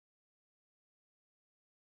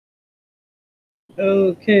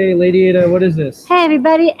Okay, Lady Ada, what is this? Hey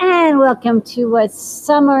everybody, and welcome to a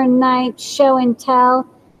summer night show and tell.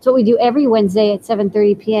 It's what we do every Wednesday at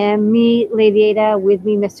 7:30 p.m. Me, Lady Ada, with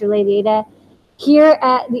me, Mr. Lady Ada. Here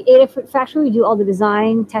at the Ada Fruit Factory, we do all the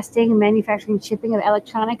design, testing, and manufacturing and shipping of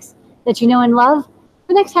electronics that you know and love. For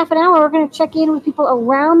the next half an hour, we're going to check in with people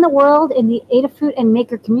around the world in the Ada Fruit and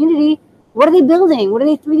Maker community. What are they building? What are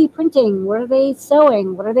they 3D printing? What are they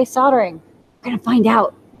sewing? What are they soldering? We're going to find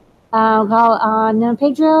out. I'll call on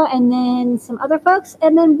Pedro and then some other folks,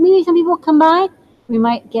 and then maybe some people come by. We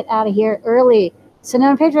might get out of here early. So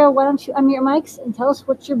now, Pedro, why don't you unmute your mics and tell us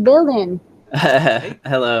what you're building?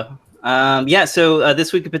 Hello. So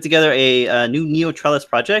this week we put together a new Neo Trellis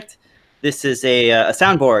project. This is a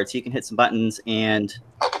soundboard, so you can hit some buttons and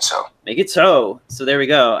make it so. So there we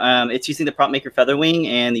go. It's using the PropMaker Featherwing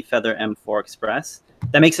and the Feather M4 Express.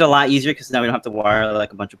 That makes it a lot easier because now we don't have to wire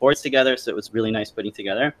like a bunch of boards together. So it was really nice putting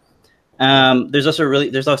together. There's also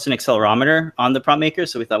an accelerometer on the PropMaker,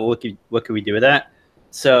 so we thought, well, what could we do with that?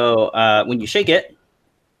 So when you shake it,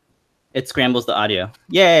 it scrambles the audio.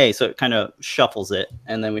 Yay! So it kind of shuffles it,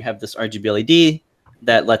 and then we have this RGB LED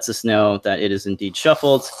that lets us know that it is indeed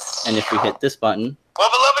shuffled. And if we hit this button,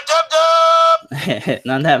 not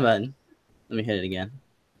that button. Let me hit it again.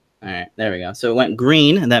 All right, there we go. So it went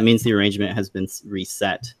green, and that means the arrangement has been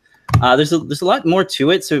reset. There's a lot more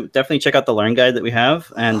to it, so definitely check out the Learn Guide that we have.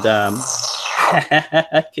 And I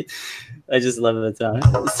just love it. So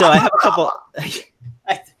I have a couple.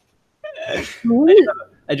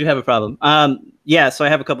 I do have a problem. So I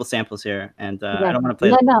have a couple samples here, and I don't want to play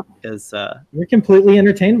them because you're completely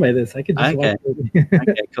entertained by this. I could just watch it.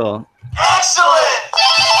 Okay, cool. Excellent.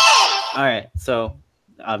 All right, so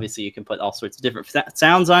obviously you can put all sorts of different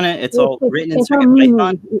sounds on it. It's all written in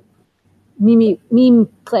CircuitPython. Meme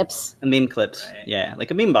clips. Meme clips, yeah, like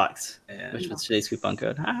a meme box, which was today's coupon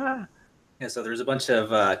code. Yeah, so there's a bunch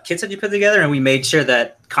of kits that you put together, and we made sure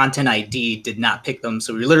that Content ID did not pick them.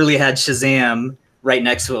 So we literally had Shazam right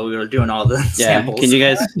next to it. We were doing all the samples. Can you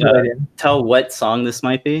guys tell what song this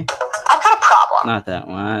might be? I've got a problem. Not that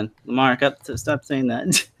one. Mark, stop saying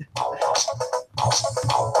that.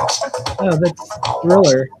 Oh, that's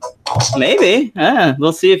Thriller. Maybe.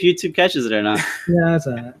 We'll see if YouTube catches it or not. Yeah, that's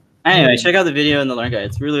it. Anyway, check out the video in the Learn Guide.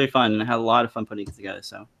 It's really, really fun, and I had a lot of fun putting it together.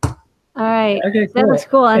 So. All right. Okay, cool. That was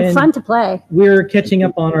cool and fun to play. We're catching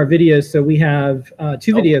up on our videos, so we have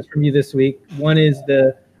two videos from you this week. One is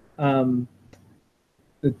the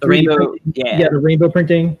rainbow, the rainbow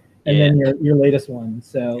printing, and then your latest one.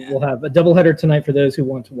 So we'll have a double header tonight for those who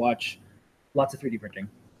want to watch lots of 3D printing.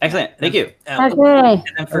 Excellent. Thank you. Okay. And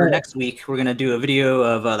then for next week, we're going to do a video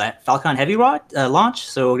of that Falcon Heavy launch.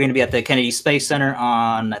 So we're going to be at the Kennedy Space Center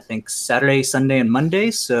on, I think, Saturday, Sunday, and Monday.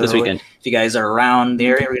 So this weekend, if you guys are around the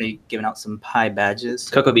area, we're going to be giving out some pie badges.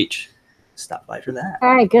 Cocoa Beach. Stop by for that.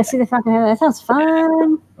 All right, go see the Falcon Heavy. That sounds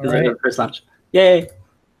fun. All right. First launch. Yay.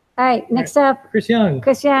 All right, next up, Chris Young.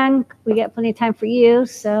 Chris Young, we got plenty of time for you.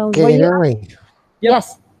 So can you hear me?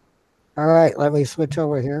 Yes. All right, let me switch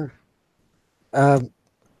over here.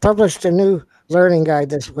 Published a new learning guide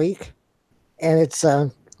this week, and it's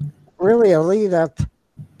really a lead up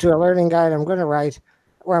to a learning guide I'm going to write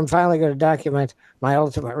where I'm finally going to document my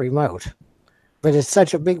ultimate remote. But it's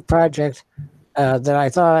such a big project that I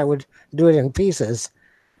thought I would do it in pieces.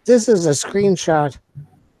 This is a screenshot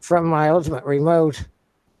from my ultimate remote,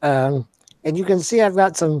 and you can see I've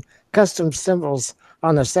got some custom symbols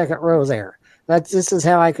on the second row there. This is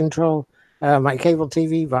how I control my cable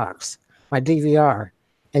TV box, my DVR.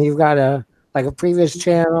 And you've got a previous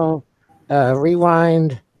channel,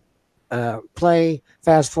 rewind, play,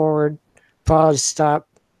 fast forward, pause, stop,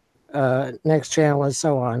 next channel, and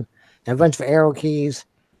so on. And a bunch of arrow keys.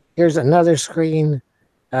 Here's another screen.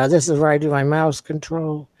 This is where I do my mouse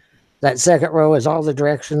control. That second row is all the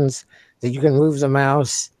directions that you can move the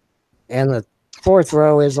mouse. And the fourth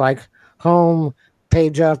row is like home,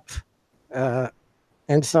 page up,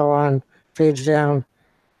 and so on, page down.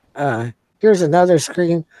 Here's another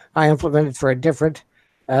screen I implemented for a different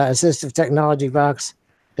assistive technology box.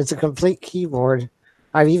 It's a complete keyboard.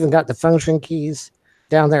 I've even got the function keys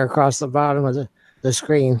down there across the bottom of the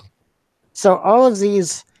screen. So all of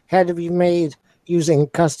these had to be made using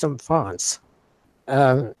custom fonts.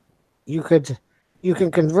 You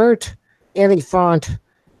can convert any font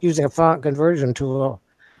using a font conversion tool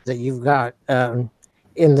that you've got in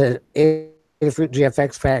the Adafruit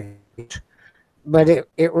GFX package. But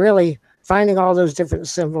it really, finding all those different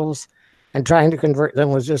symbols and trying to convert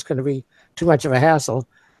them was just going to be too much of a hassle.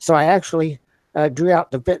 So I actually drew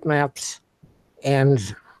out the bitmaps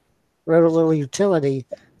and wrote a little utility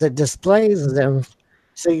that displays them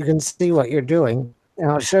so you can see what you're doing.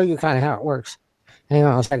 And I'll show you kind of how it works. Hang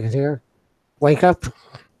on a second here. Wake up.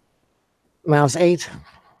 Mouse 8.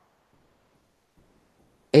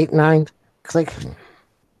 8, 9. Click.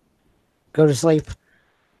 Go to sleep.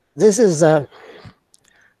 This is a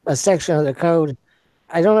section of the code.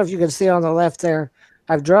 I don't know if you can see on the left there.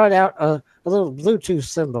 I've drawn out a little Bluetooth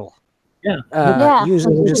symbol. Yeah.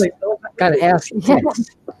 Using just kind of ASCII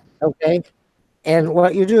text. Okay. And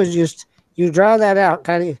what you do is you draw that out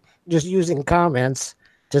kind of just using comments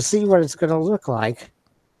to see what it's going to look like.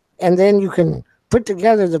 And then you can put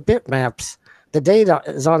together the bitmaps. The data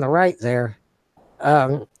is on the right there.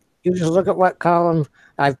 You just look at what column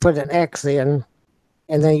I've put an X in,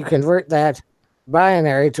 and then you convert that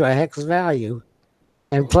binary to a hex value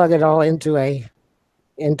and plug it all into a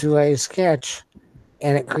sketch,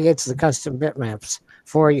 and it creates the custom bitmaps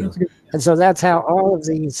for you. And so that's how all of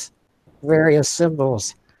these various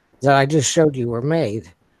symbols that I just showed you were made,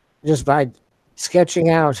 just by sketching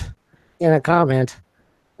out in a comment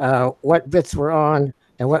what bits were on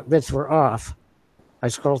and what bits were off. I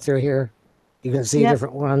scroll through here. You can see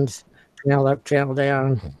different ones, channel up, channel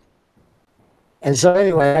down. And so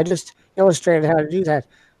anyway, I just illustrated how to do that.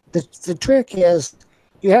 The trick is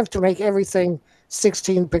you have to make everything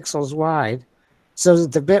 16 pixels wide so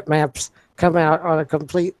that the bitmaps come out on a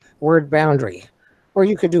complete word boundary. Or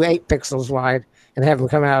you could do 8 pixels wide and have them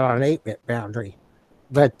come out on an 8-bit boundary.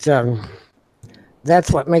 But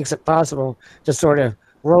that's what makes it possible to sort of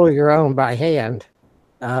roll your own by hand,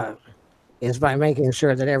 is by making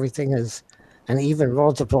sure that everything is an even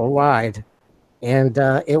multiple wide. And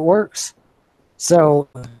it works. So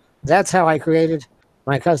that's how I created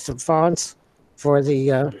my custom fonts for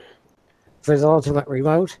the Ultimate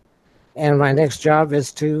Remote. And my next job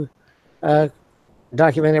is to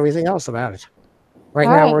document everything else about it. Right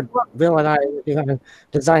now, Bill and I are working on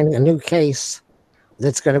designing a new case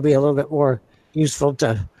that's going to be a little bit more useful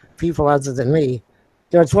to people other than me.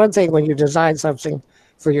 You know, it's one thing when you design something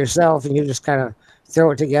for yourself and you just kind of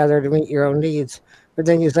throw it together to meet your own needs, but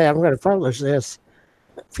then you say, I'm going to publish this.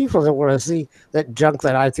 People don't want to see that junk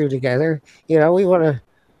that I threw together. You know, we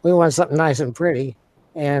want something nice and pretty,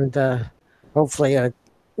 and hopefully a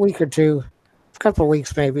week or two, a couple of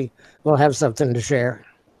weeks maybe, we'll have something to share.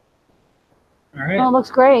 All right. Oh, it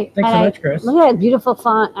looks great. Thanks so much, Chris. Look at that beautiful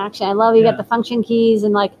font, actually. I love it. You got the function keys,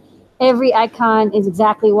 and like every icon is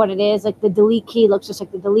exactly what it is. Like the delete key looks just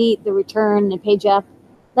like the delete, the return, the page up.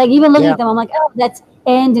 Like even looking at them, I'm like, oh, that's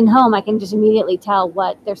end and home. I can just immediately tell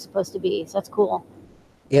what they're supposed to be. So that's cool.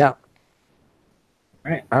 Yeah.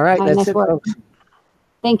 All right. That's it, folks.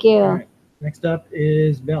 Thank you. All right. Next up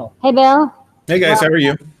is Bill. Hey, Bill. Hey, guys. How are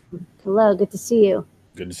you? Hello. Good to see you.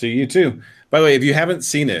 Good to see you, too. By the way, if you haven't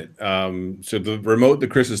seen it, so the remote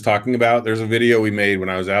that Chris is talking about, there's a video we made when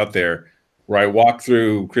I was out there where I walk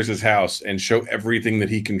through Chris's house and show everything that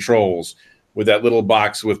he controls with that little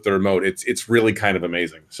box with the remote. It's really kind of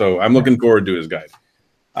amazing. So I'm looking forward to his guide.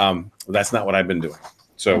 That's not what I've been doing.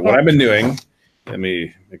 So what I've been doing, let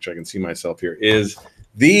me make sure I can see myself here, is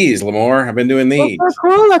these, Lamore. I've been doing these.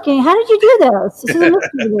 They're cool looking. How did you do those? This is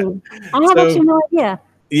amazing. I have actually no idea.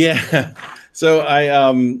 Yeah. So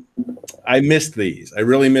I missed these. I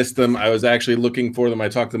really missed them. I was actually looking for them. I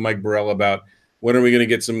talked to Mike Burrell about when are we going to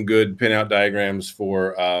get some good pinout diagrams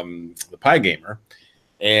for the Pi Gamer.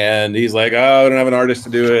 And he's like, oh, I don't have an artist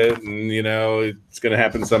to do it. And, you know, it's going to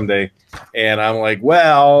happen someday. And I'm like,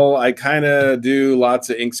 well, I kind of do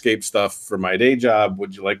lots of Inkscape stuff for my day job.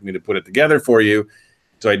 Would you like me to put it together for you?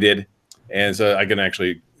 So I did. And so I can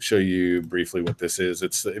actually show you briefly what this is.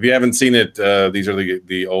 It's, if you haven't seen it, these are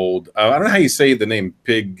the old, I don't know how you say the name,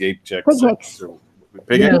 Pig Apex.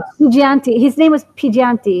 Pigianti. His name was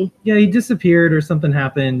Pigianti. Yeah, he disappeared or something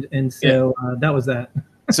happened. And so that was that.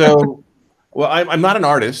 So, well, I'm not an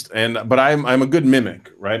artist, but I'm a good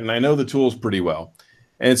mimic, right? And I know the tools pretty well.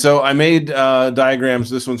 And so I made diagrams.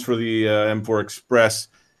 This one's for the M4 Express,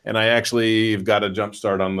 and I actually have got a jump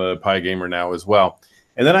start on the Pi Gamer now as well.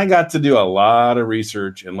 And then I got to do a lot of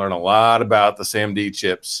research and learn a lot about the SAMD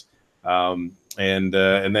chips, and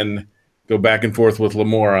then go back and forth with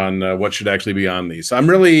Lamore on what should actually be on these. So I'm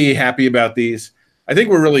really happy about these. I think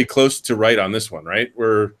we're really close to right on this one, right?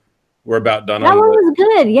 We're about done. That one was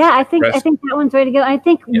good. Yeah, I think that one's ready to go. I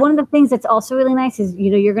think one of the things that's also really nice is, you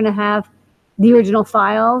know, you're going to have the original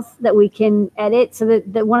files that we can edit. So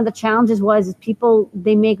that one of the challenges is people,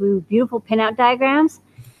 they make beautiful pinout diagrams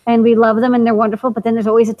and we love them and they're wonderful. But then there's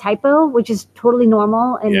always a typo, which is totally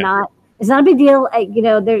normal and it's not a big deal. You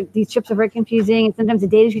know, these chips are very confusing and sometimes the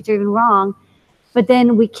data sheets are even wrong. But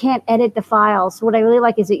then we can't edit the files. So what I really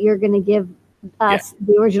like is that you're going to give us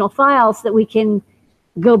the original files so that we can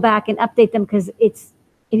go back and update them, because if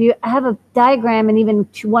you have a diagram and even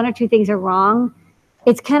one or two things are wrong,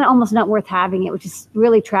 it's kind of almost not worth having it, which is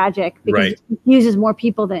really tragic because Right. it confuses more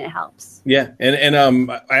people than it helps. Yeah, and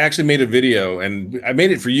I actually made a video, and I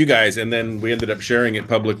made it for you guys, and then we ended up sharing it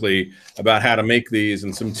publicly about how to make these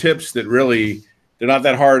and some tips that really they're not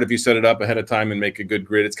that hard if you set it up ahead of time and make a good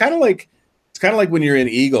grid. It's kind of like when you're in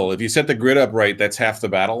Eagle. If you set the grid up right, that's half the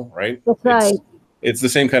battle, right? That's right. It's the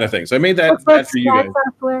same kind of thing. So I made that for you guys.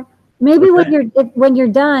 Software. Maybe when you're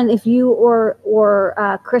done, if you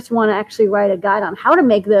or Chris want to actually write a guide on how to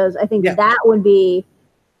make those, I think that would be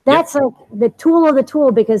like the tool of the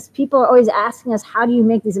tool, because people are always asking us, how do you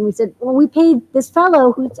make these? And we said, well, we paid this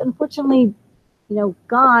fellow who's unfortunately,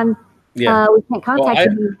 gone. Yeah. We can't contact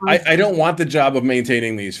him anymore. I don't want the job of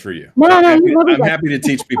maintaining these for you. No, I'm happy to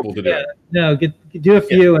teach people to do it. No, do a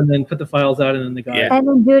few and then put the files out and then the guide. Yeah. And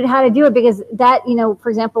then do it how to do it, because that, for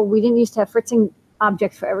example, we didn't used to have fritzing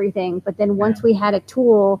objects for everything, but then once we had a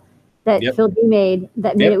tool that Phil D made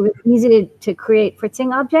that made it easy to create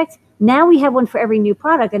fritzing objects, now we have one for every new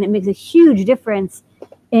product, and it makes a huge difference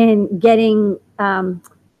in getting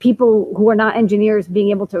people who are not engineers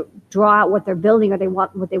being able to draw out what they're building or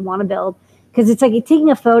what they want to build. Because it's like you're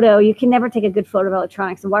taking a photo, you can never take a good photo of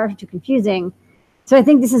electronics. The wires are too confusing. So I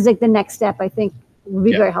think this is like the next step. I think would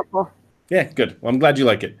be very helpful. Yeah, good. Well, I'm glad you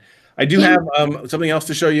like it. I do have something else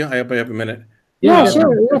to show you. I hope I have a minute. Yeah,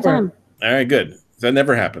 sure. We have time. All right, good. That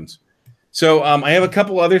never happens. So I have a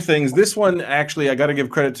couple other things. This one, actually, I got to give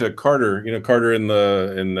credit to Carter. Carter in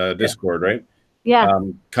the Discord, right? Yeah.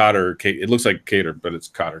 Cotter. It looks like Cater, but it's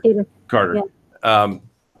Cotter. Carter. Yeah.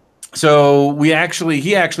 So he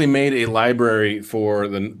actually made a library for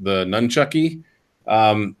the Nunchucky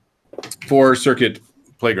for Circuit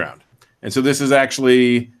Playground, and so this is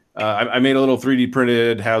actually I made a little 3D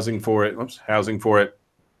printed housing for it.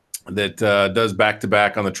 That does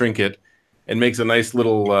back-to-back on the Trinket and makes a nice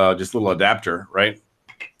little adapter, right?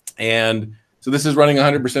 And so this is running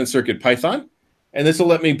 100% Circuit Python, and this will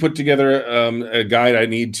let me put together a guide I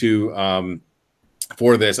need to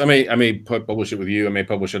for this. I may publish it with you. I may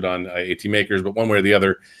publish it on AT Makers, but one way or the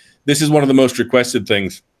other, this is one of the most requested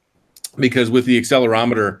things, because with the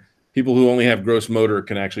accelerometer, people who only have gross motor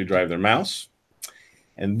can actually drive their mouse.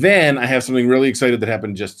 And then I have something really exciting that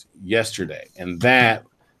happened just yesterday, and that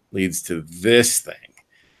leads to this thing.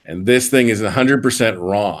 And this thing is 100%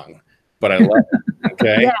 wrong, but I love it.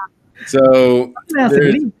 Okay. Yeah. So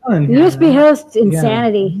USB host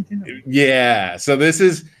insanity. Yeah. So this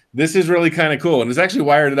is really kind of cool. And it's actually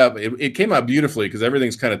wired it up. It came out beautifully because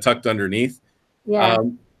everything's kind of tucked underneath. Yeah.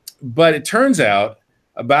 But it turns out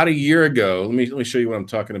about a year ago, let me show you what I'm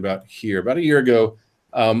talking about here. About a year ago,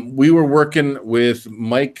 we were working with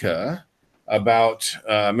Micah about,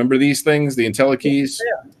 remember these things, the IntelliKeys?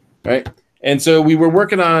 Yeah. Right. And so we were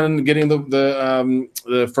working on getting the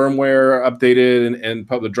firmware updated and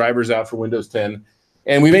put the drivers out for Windows 10.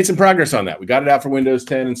 And we made some progress on that. We got it out for Windows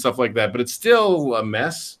 10 and stuff like that, but it's still a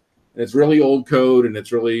mess. And it's really old code, and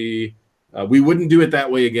it's really, we wouldn't do it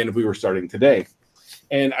that way again if we were starting today.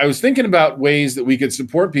 And I was thinking about ways that we could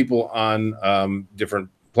support people on different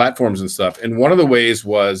platforms and stuff. And one of the ways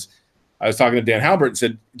was, I was talking to Dan Halbert and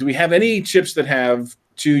said, do we have any chips that have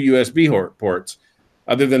 2 USB ports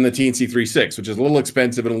other than the Teensy 3.6, which is a little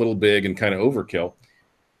expensive and a little big and kind of overkill?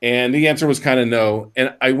 And the answer was kind of no.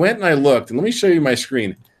 And I went and I looked, and let me show you my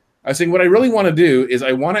screen. I was saying what I really want to do is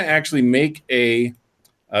I want to actually make a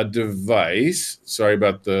device. Sorry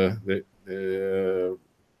about really,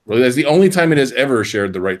 that's the only time it has ever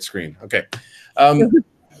shared the right screen. Okay.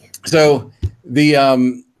 So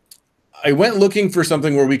I went looking for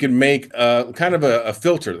something where we could make kind of a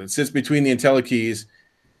filter that sits between the IntelliKeys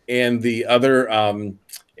and the other, and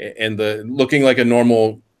the looking like a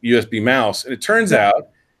normal USB mouse. And it turns out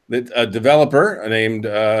that a developer named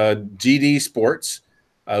GD Sports,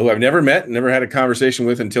 who I've never met, never had a conversation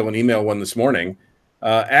with until an email one this morning,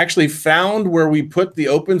 actually found where we put the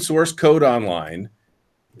open source code online,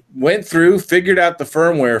 went through, figured out the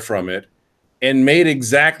firmware from it, and made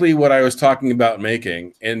exactly what I was talking about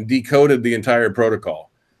making, and decoded the entire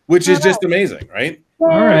protocol, which is just amazing, right?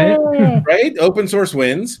 All right. Right? Open source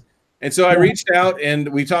wins. And so I reached out, and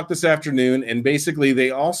we talked this afternoon, and basically they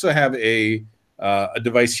also have a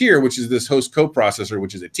device here, which is this host coprocessor,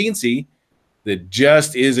 which is a Teensy that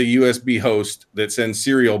just is a USB host that sends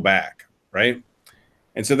serial back, right?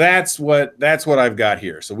 And so that's what I've got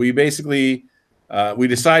here. So we basically we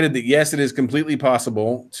decided that yes, it is completely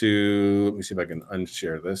possible to. Let me see if I can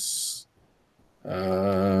unshare this.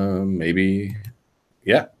 Maybe,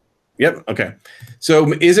 yeah, yep, okay.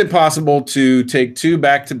 So is it possible to take 2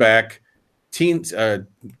 back-to-back trinkets,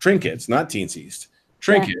 not Teensies,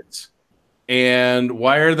 trinkets, and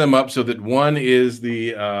wire them up so that one is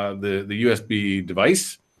the USB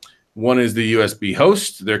device, one is the USB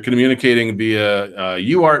host. They're communicating via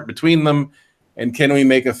UART between them. And can we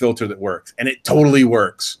make a filter that works? And it totally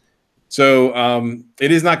works. So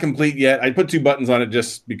it is not complete yet. I put 2 buttons on it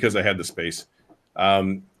just because I had the space.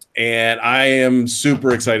 And I am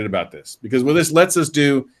super excited about this, because what this lets us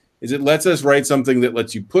do is it lets us write something that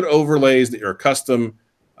lets you put overlays that are custom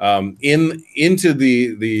into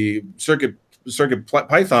the Circuit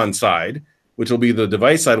Python side, which will be the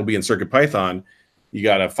device side will be in Circuit Python. You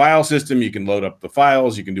got a file system. You can load up the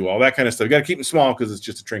files. You can do all that kind of stuff. You got to keep them small because it's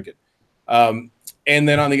just a trinket. And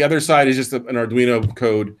then on the other side is just an Arduino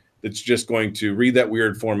code that's just going to read that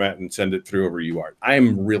weird format and send it through over UART. I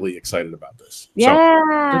am really excited about this.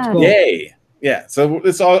 Yeah. So, cool. Yay. Yeah. So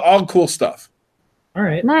it's all cool stuff. All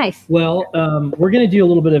right. Nice. Well, we're going to do a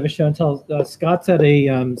little bit of a show and tell. Scott's at a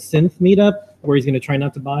synth meetup where he's going to try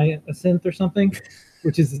not to buy a synth or something,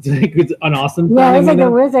 which is like, an awesome Yeah, thing.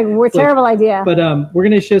 it's like a terrible idea. But we're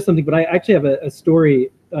going to show something. But I actually have a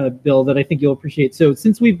story, Bill, that I think you'll appreciate. So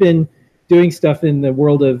since we've been doing stuff in the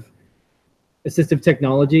world of assistive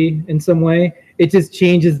technology in some way, it just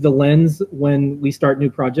changes the lens when we start new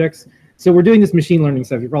projects. So we're doing this machine learning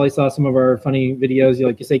stuff. You probably saw some of our funny videos.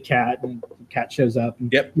 You say cat, and cat shows up.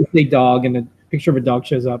 And Yep. You say dog, and a picture of a dog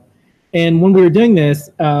shows up. And when we were doing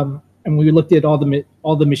this, and we looked at all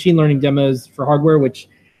the machine learning demos for hardware, which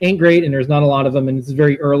ain't great, and there's not a lot of them, and it's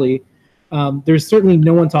very early. There's certainly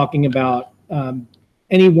no one talking about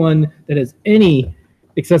anyone that has any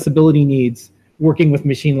accessibility needs working with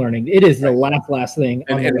machine learning. It is the last thing.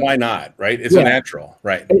 And why not, right? It's a natural,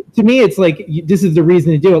 right? To me, it's like, this is the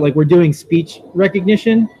reason to do it. Like, we're doing speech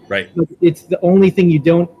recognition. Right. It's the only thing you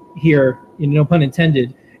don't hear, no pun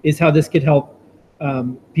intended, is how this could help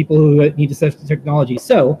people who need assistive technology.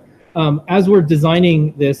 So as we're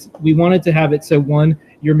designing this, we wanted to have it so, one,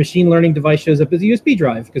 your machine learning device shows up as a USB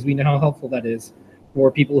drive, because we know how helpful that is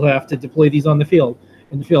for people who have to deploy these in the field.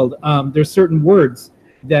 There's certain words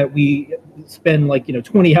that we spend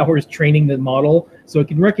 20 hours training the model so it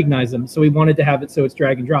can recognize them. So we wanted to have it so it's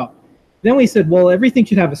drag and drop. Then we said, well, everything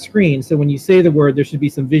should have a screen. So when you say the word, there should be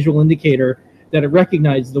some visual indicator that it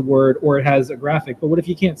recognizes the word, or it has a graphic. But what if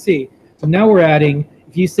you can't see? So now we're adding,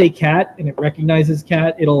 if you say cat and it recognizes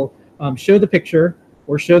cat, it'll show the picture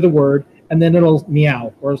or show the word, and then it'll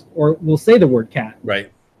meow, or we'll say the word cat.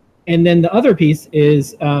 Right. And then the other piece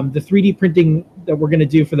is the 3D printing that we're going to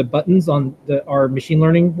do for the buttons on our machine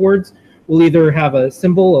learning boards will either have a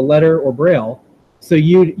symbol, a letter, or Braille. So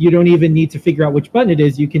you don't even need to figure out which button it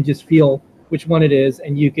is. You can just feel which one it is,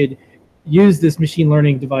 and you could use this machine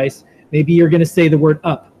learning device. Maybe you're going to say the word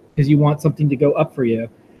up because you want something to go up for you.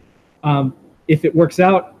 If it works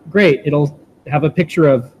out, great. It'll have a picture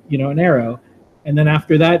of an arrow. And then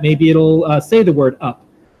after that, maybe it'll say the word up.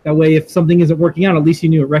 That way, if something isn't working out, at least you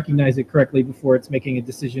knew it recognized it correctly before it's making a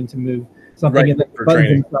decision to move something in the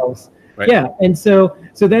buttons themselves. Right. Yeah, and so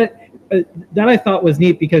that I thought was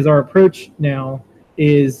neat, because our approach now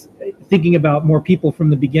is thinking about more people from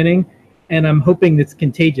the beginning, and I'm hoping that's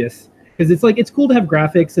contagious, because it's cool to have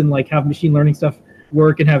graphics and have machine learning stuff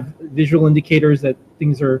work and have visual indicators that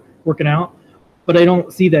things are working out, but I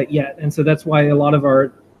don't see that yet, and so that's why a lot of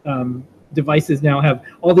our devices now have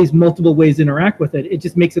all these multiple ways to interact with it. It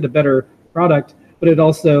just makes it a better product, but it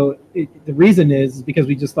also, the reason is because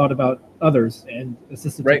we just thought about others and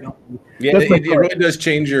assistive technology. Yeah, it really does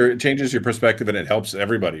changes your perspective, and it helps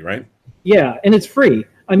everybody, right? Yeah, and it's free.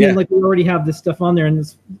 I mean, we already have this stuff on there, and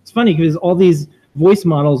it's funny because all these voice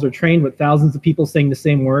models are trained with thousands of people saying the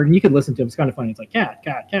same word, and you could listen to them. It's kind of funny. It's like cat,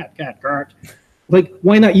 cat, cat, cat, cat.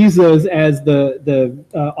 Why not use those as the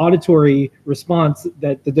auditory response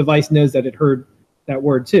that the device knows that it heard that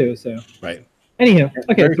word too? So right. Anyhow,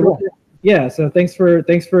 okay. Very cool. Yeah. So thanks for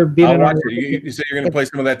being on. Watch it. You said you're going to play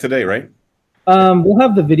some of that today, right? We'll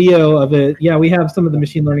have the video of it. Yeah, we have some of the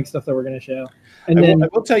machine learning stuff that we're going to show. And I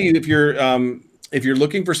will tell you, if you're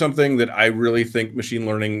looking for something that I really think machine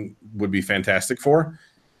learning would be fantastic for,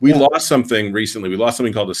 we lost something recently. We lost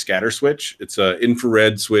something called a scatter switch. It's an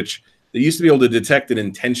infrared switch. They used to be able to detect an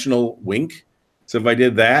intentional wink. So if I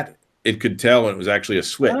did that, it could tell when it was actually a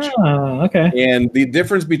switch. Oh, okay. And the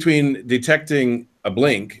difference between detecting a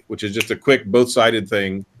blink, which is just a quick both-sided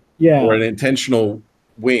thing, or an intentional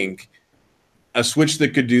wink, a switch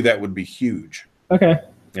that could do that would be huge. Okay.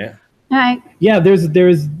 Yeah. All right. Yeah, there's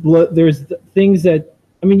things that,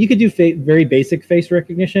 I mean, you could do very basic face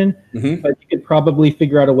recognition, but you could probably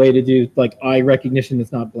figure out a way to do eye recognition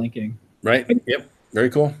that's not blinking. Right. Yep. Very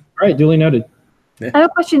cool. All right, duly noted. I have a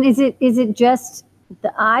question. Is it just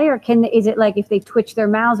the eye, or is it if they twitch their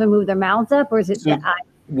mouths or move their mouths up, or is it the eye?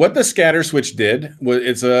 what the scatter switch did was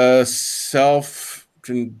it's a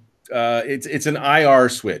it's an IR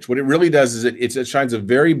switch. What it really does is it shines a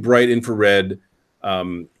very bright infrared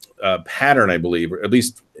pattern, I believe, or at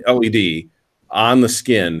least LED on the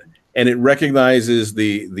skin, and it recognizes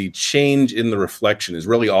the change in the reflection is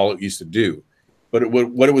really all it used to do. But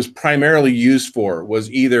what it was primarily used for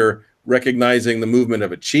was either recognizing the movement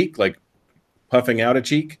of a cheek, like puffing out a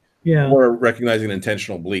cheek, or recognizing an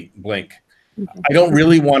intentional blink. I don't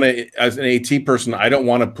really want to, as an AT person, I don't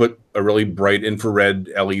want to put a really bright infrared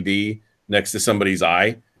LED next to somebody's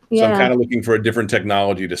eye. So I'm kind of looking for a different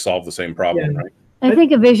technology to solve the same problem, right? I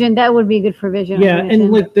think a vision, that would be good for vision. Yeah,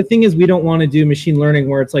 and like the thing is, we don't want to do machine learning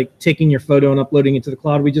where it's like taking your photo and uploading it to the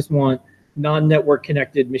cloud. We just want non-network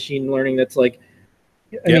connected machine learning that's like,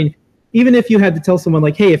 I mean, even if you had to tell someone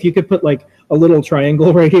like, hey, if you could put like a little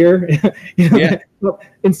triangle right here,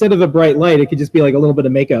 instead of a bright light, it could just be like a little bit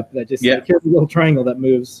of makeup that just like, here's a little triangle that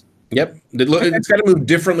moves. Yep, it's got to move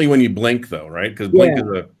differently when you blink, though, right? Because blink is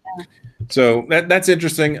a so that's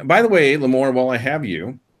interesting. By the way, Limor, while I have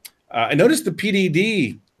you, I noticed the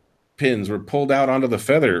PDD pins were pulled out onto the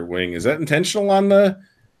feather wing. Is that intentional on the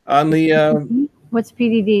What's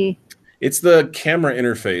PDD? It's the camera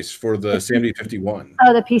interface for the SAMD51.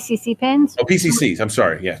 Oh, the PCC pins? Oh, PCCs. I'm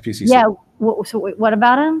sorry. Yeah, PCC. Yeah. So what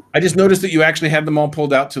about them? I just noticed that you actually had them all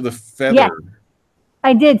pulled out to the feather. Yeah,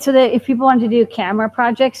 I did. So that if people wanted to do camera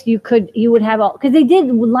projects, you would have all, because they did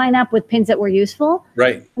line up with pins that were useful.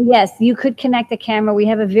 Right. Yes, you could connect a camera. We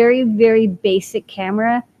have a very, very basic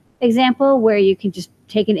camera example where you can just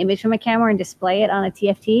take an image from a camera and display it on a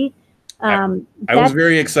TFT. I was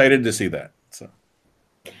very excited to see that. So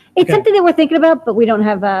it's something that we're thinking about, but we don't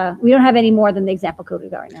have any more than the example code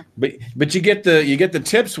we've got right now. But you get the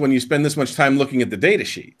tips when you spend this much time looking at the data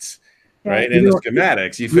sheets, right? And the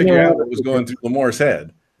schematics. You figure out what was going through Limor's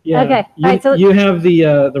head. Yeah. Okay. All right. So you have the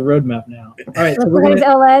roadmap now. All right. So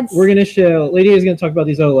we're gonna show. Lady is gonna talk about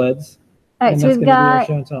these OLEDs. All right, so we've got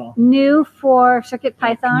new for Circuit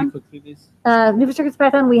Python. New for Circuit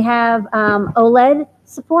Python, we have OLED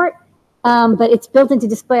support, but it's built into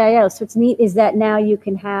Display I/O. So what's neat is that now you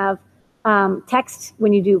can have text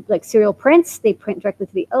when you do like serial prints. They print directly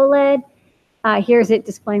to the OLED. Here's it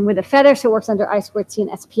displaying with a feather, so it works under I2C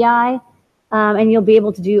and SPI. And you'll be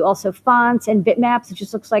able to do also fonts and bitmaps. It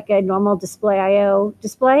just looks like a normal Display I/O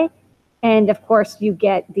display. And of course, you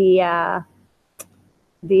get the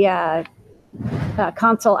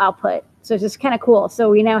console output. So it's just kind of cool. So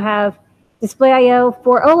we now have Display I/O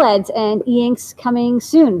for OLEDs and e-inks coming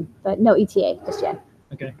soon, but no ETA just yet.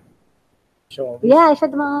 Okay. Show all these. Yeah, I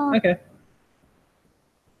showed them all. Okay.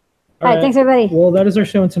 All right, thanks everybody. Well, that is our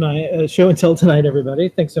show and tell tonight, everybody.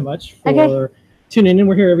 Thanks so much for tuning in.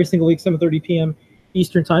 We're here every single week, 7:30 p.m.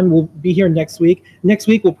 Eastern time. We'll be here next week. Next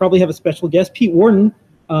week, we'll probably have a special guest, Pete Warden,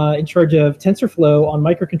 in charge of TensorFlow on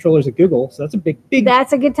microcontrollers at Google. So that's a big.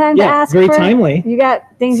 That's a good time to ask. Very timely. You got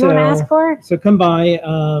things you want to ask for? So come by.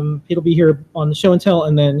 Pete will be here on the show and tell,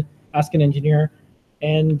 and then Ask an Engineer.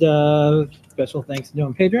 And special thanks to Noah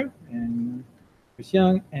and Pedro and Chris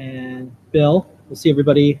Young and Bill. We'll see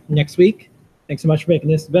everybody next week. Thanks so much for making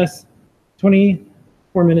this the best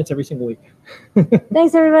 24 minutes every single week.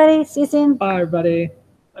 Thanks, everybody. See you soon. Bye, everybody.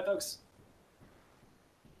 Bye, folks.